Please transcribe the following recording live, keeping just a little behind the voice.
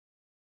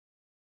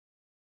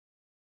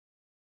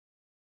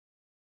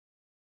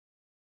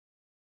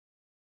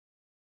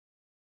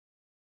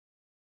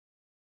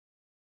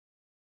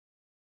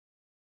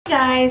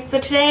Guys, so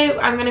today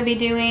I'm going to be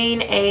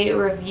doing a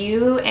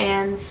review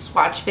and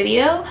swatch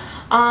video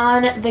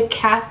on the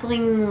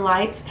Kathleen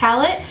Lights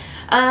palette.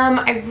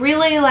 I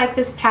really like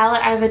this palette.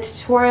 I have a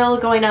tutorial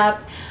going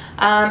up.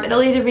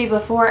 It'll either be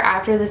before or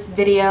after this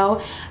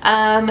video.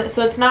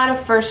 So it's not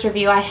a first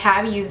review. I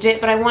have used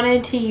it, but I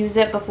wanted to use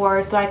it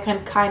before so I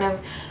can kind of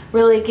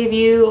really give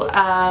you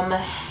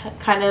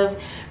kind of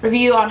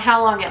review on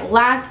how long it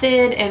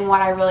lasted and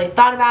what I really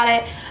thought about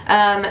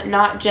it,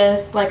 not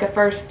just like a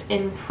first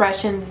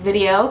impressions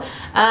video.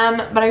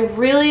 But I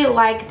really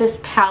like this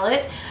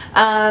palette.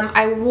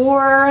 I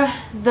wore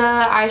the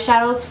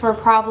eyeshadows for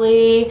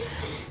probably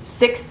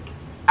 6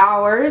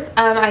 hours.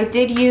 I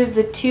did use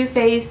the Too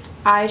Faced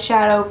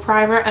eyeshadow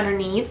primer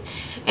underneath,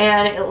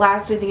 and it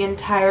lasted the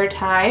entire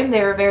time.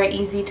 They were very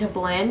easy to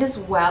blend as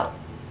well.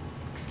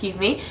 Excuse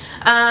me.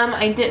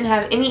 I didn't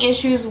have any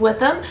issues with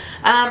them.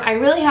 I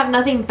really have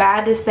nothing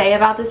bad to say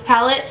about this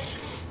palette.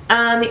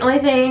 The only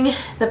thing,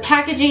 the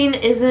packaging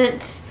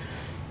isn't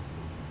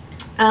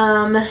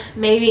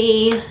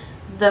maybe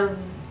the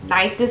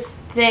nicest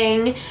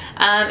thing.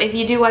 If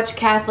you do watch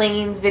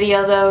Kathleen's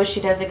video though, she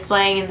does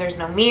explain there's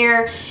no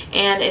mirror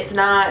and it's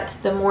not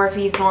the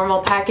Morphe's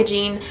normal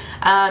packaging.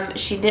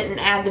 She didn't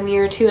add the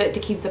mirror to it to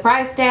keep the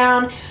price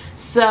down.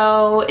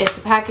 So if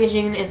the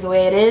packaging is the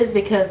way it is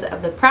because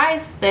of the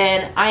price,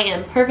 then I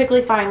am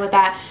perfectly fine with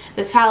that.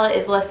 This palette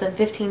is less than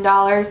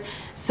 $15,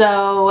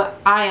 so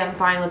I am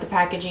fine with the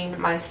packaging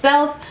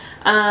myself.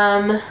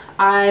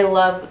 I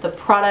love the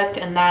product,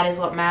 and that is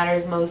what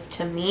matters most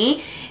to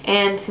me.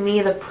 And to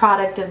me, the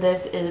product of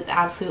this is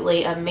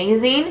absolutely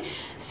amazing.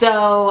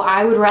 So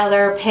I would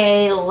rather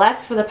pay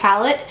less for the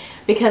palette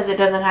because it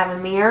doesn't have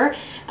a mirror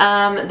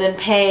than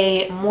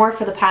pay more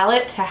for the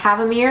palette to have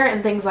a mirror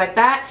and things like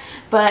that.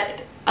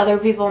 But other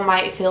people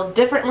might feel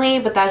differently,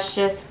 but that's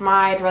just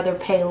I'd rather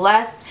pay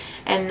less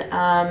and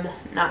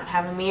not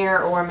have a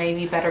mirror or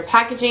maybe better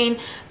packaging.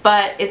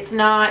 But it's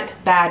not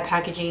bad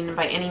packaging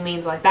by any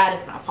means like that.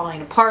 It's not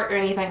falling apart or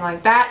anything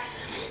like that.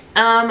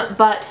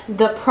 But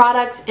the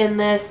product in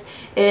this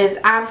is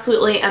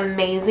absolutely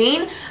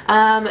amazing.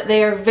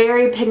 They are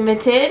very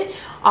pigmented,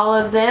 all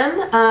of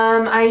them.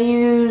 I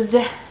used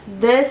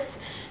this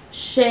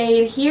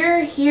shade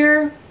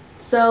here,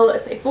 so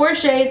let's say 4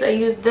 shades. I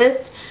used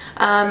this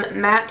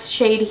matte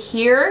shade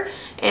here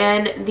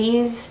and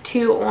these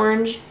 2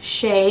 orange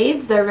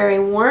shades. They're very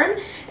warm,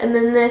 and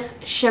then this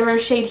shimmer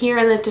shade here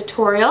in the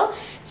tutorial.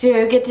 So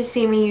you'll get to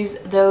see me use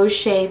those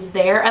shades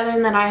there. Other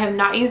than that, I have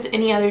not used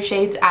any other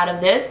shades out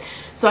of this,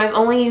 so I've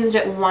only used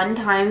it one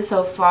time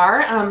so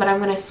far. But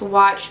I'm going to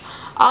swatch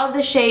all of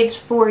the shades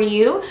for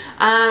you.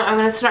 I'm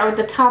going to start with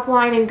the top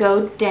line and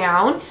go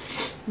down,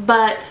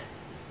 but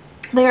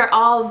they're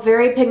all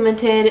very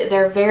pigmented.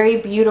 They're very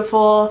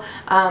beautiful.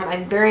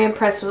 I'm very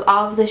impressed with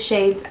all of the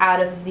shades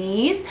out of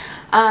these,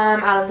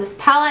 out of this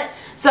palette.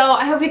 So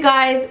I hope you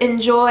guys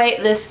enjoy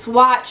this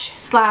swatch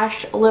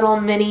 / little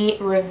mini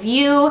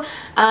review.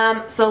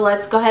 So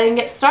let's go ahead and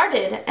get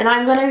started. And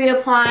I'm going to be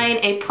applying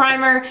a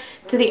primer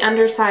to the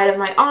underside of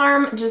my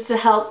arm just to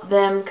help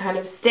them kind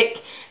of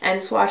stick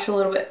and swatch a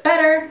little bit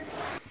better.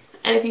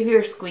 And if you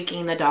hear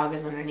squeaking, the dog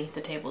is underneath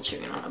the table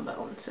chewing on a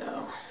bone,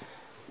 so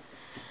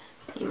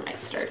you might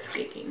start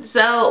squeaking.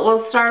 So we'll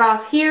start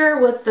off here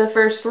with the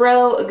first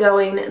row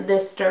going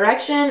this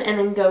direction and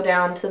then go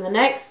down to the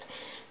next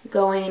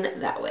going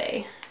that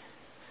way.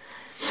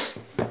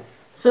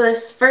 So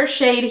this first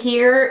shade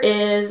here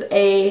is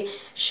a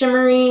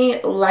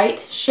shimmery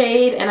light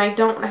shade, and I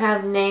don't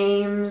have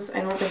names.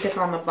 I don't think it's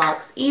on the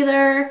box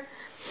either.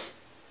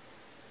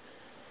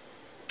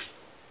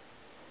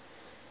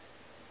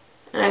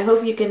 And I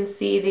hope you can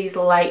see these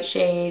light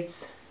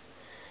shades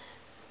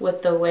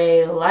with the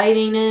way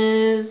lighting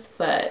is,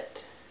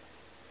 but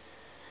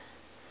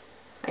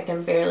I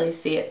can barely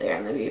see it there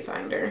in the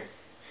viewfinder.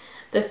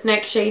 This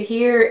next shade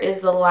here is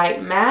the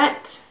light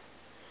matte.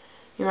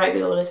 You might be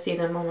able to see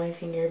them on my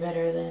finger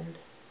better than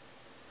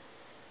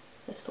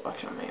the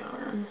swatch on my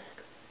arm,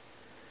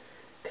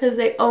 because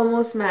they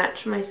almost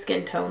match my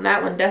skin tone.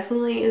 That one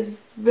definitely is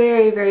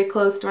very, very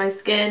close to my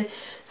skin,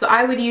 so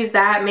I would use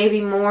that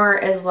maybe more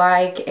as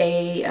like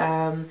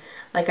a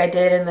like I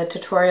did in the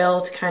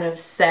tutorial to kind of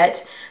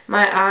set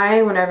my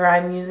eye whenever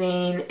I'm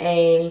using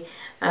a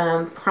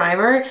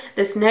primer.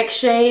 This next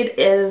shade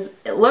is,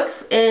 it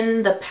looks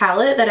in the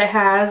palette that it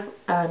has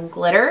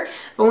glitter,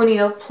 but when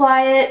you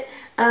apply it,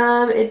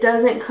 it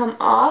doesn't come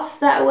off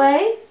that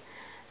way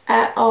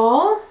at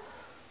all.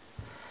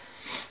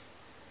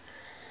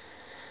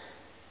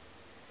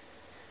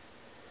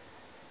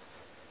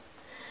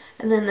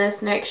 And then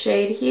this next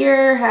shade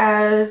here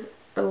has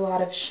a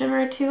lot of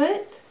shimmer to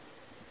it.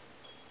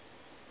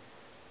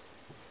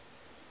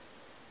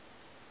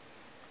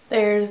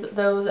 There's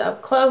those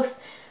up close.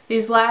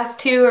 These last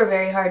two are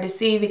very hard to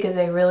see because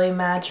they really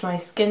match my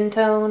skin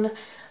tone,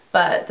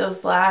 but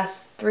those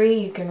last 3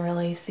 you can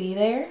really see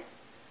there.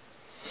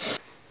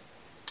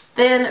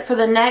 Then for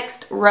the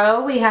next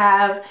row we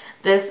have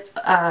this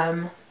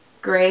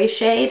gray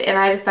shade, and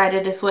I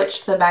decided to switch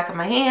to the back of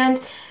my hand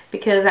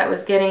because that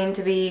was getting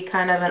to be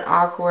kind of an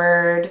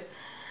awkward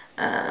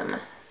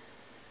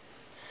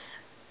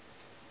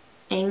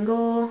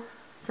angle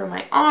for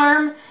my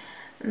arm.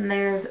 And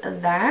there's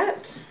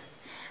that.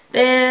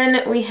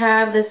 Then we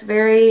have this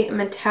very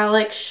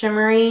metallic,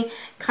 shimmery,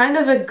 kind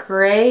of a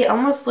gray,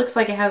 almost looks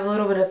like it has a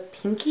little bit of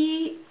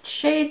pinky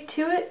shade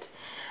to it.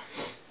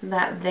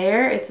 That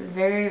there, it's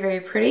very, very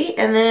pretty.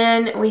 And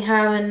then we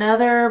have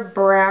another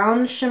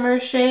brown shimmer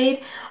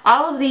shade.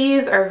 All of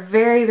these are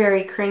very,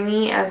 very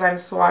creamy as I'm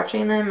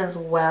swatching them as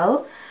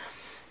well.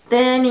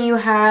 Then you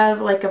have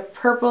like a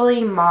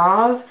purpley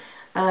mauve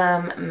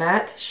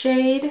matte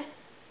shade.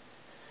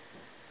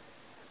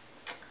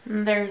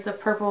 And there's the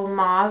purple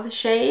mauve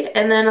shade.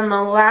 And then on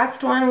the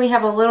last one we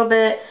have a little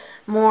bit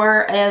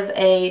more of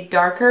a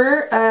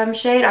darker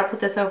shade. I'll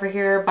put this over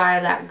here by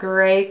that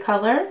gray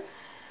color.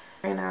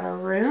 Ran out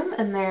of room,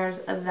 and there's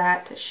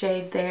that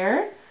shade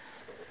there,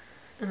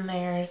 and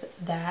there's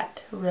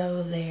that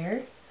row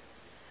there.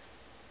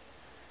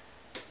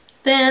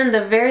 Then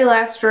the very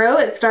last row,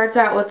 it starts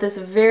out with this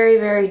very,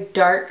 very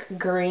dark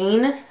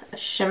green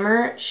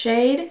shimmer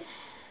shade.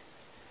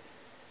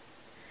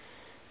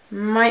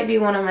 Might be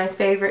one of my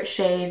favorite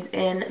shades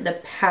in the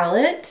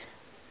palette.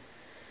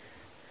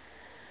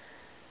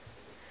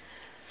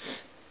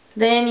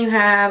 Then you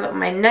have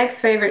my next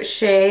favorite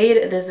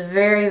shade, this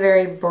very,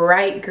 very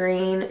bright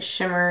green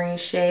shimmery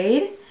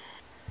shade.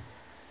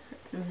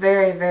 It's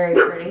very, very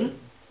pretty.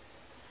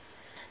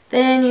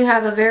 Then you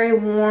have a very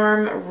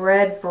warm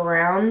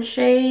red-brown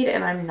shade,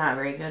 and I'm not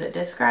very good at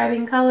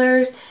describing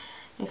colors,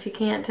 if you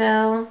can't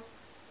tell.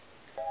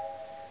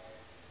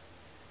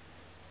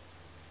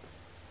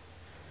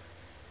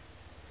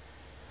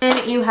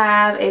 Then you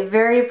have a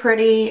very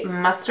pretty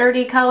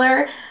mustardy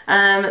color.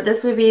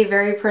 This would be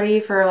very pretty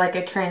for like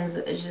a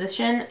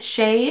transition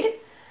shade.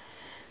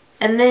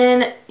 And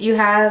then you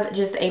have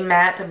just a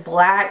matte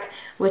black,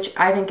 which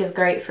I think is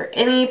great for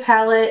any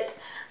palette.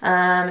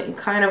 You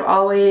kind of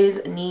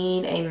always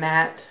need a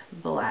matte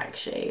black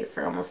shade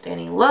for almost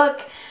any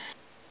look.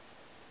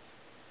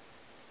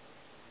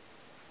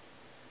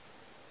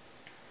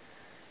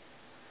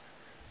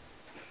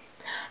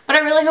 But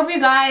I really hope you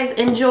guys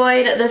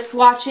enjoyed the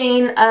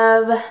swatching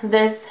of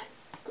this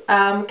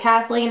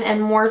Kathleen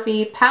and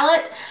Morphe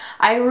palette.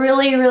 I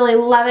really, really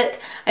love it.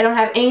 I don't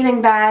have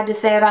anything bad to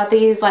say about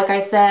these. Like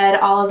I said,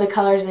 all of the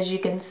colors, as you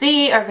can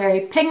see, are very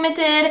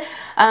pigmented.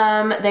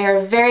 They are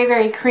very,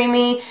 very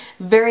creamy,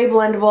 very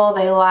blendable.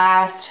 They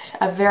last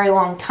a very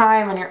long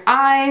time on your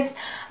eyes.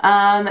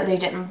 They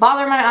didn't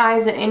bother my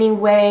eyes in any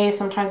way.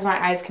 Sometimes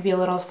my eyes could be a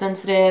little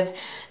sensitive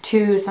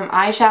to some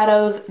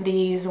eyeshadows.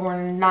 These were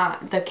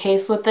not the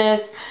case with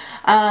this.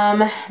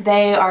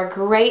 They are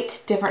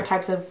great, different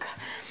types of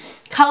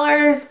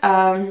colors.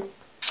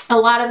 A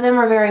lot of them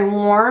are very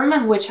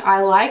warm, which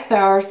I like. There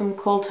are some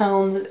cool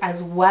tones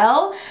as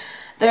well.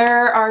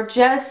 There are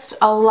just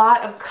a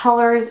lot of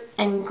colors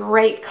and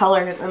great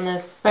colors in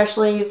this,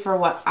 especially for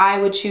what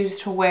I would choose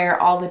to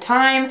wear all the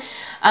time.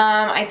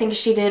 I think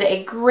she did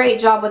a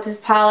great job with this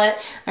palette.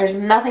 There's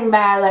nothing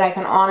bad that I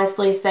can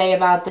honestly say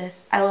about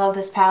this. I love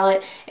this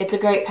palette. It's a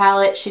great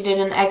palette. She did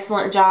an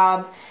excellent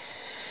job.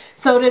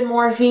 So did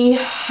Morphe.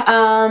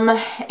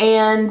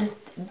 And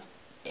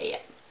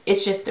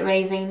it's just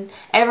amazing.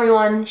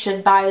 Everyone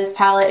should buy this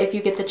palette if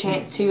you get the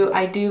chance to.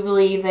 I do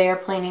believe they are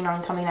planning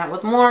on coming out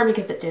with more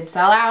because it did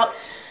sell out.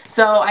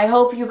 So I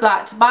hope you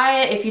got to buy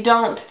it. If you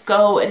don't,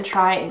 go and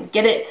try and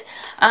get it.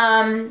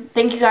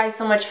 Thank you guys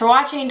so much for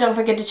watching. Don't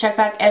forget to check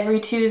back every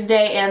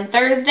Tuesday and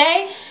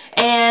Thursday.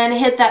 And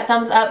hit that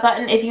thumbs up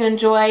button if you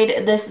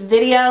enjoyed this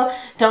video.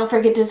 Don't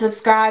forget to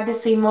subscribe to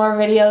see more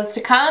videos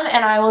to come.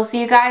 And I will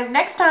see you guys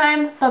next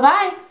time.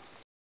 Bye-bye.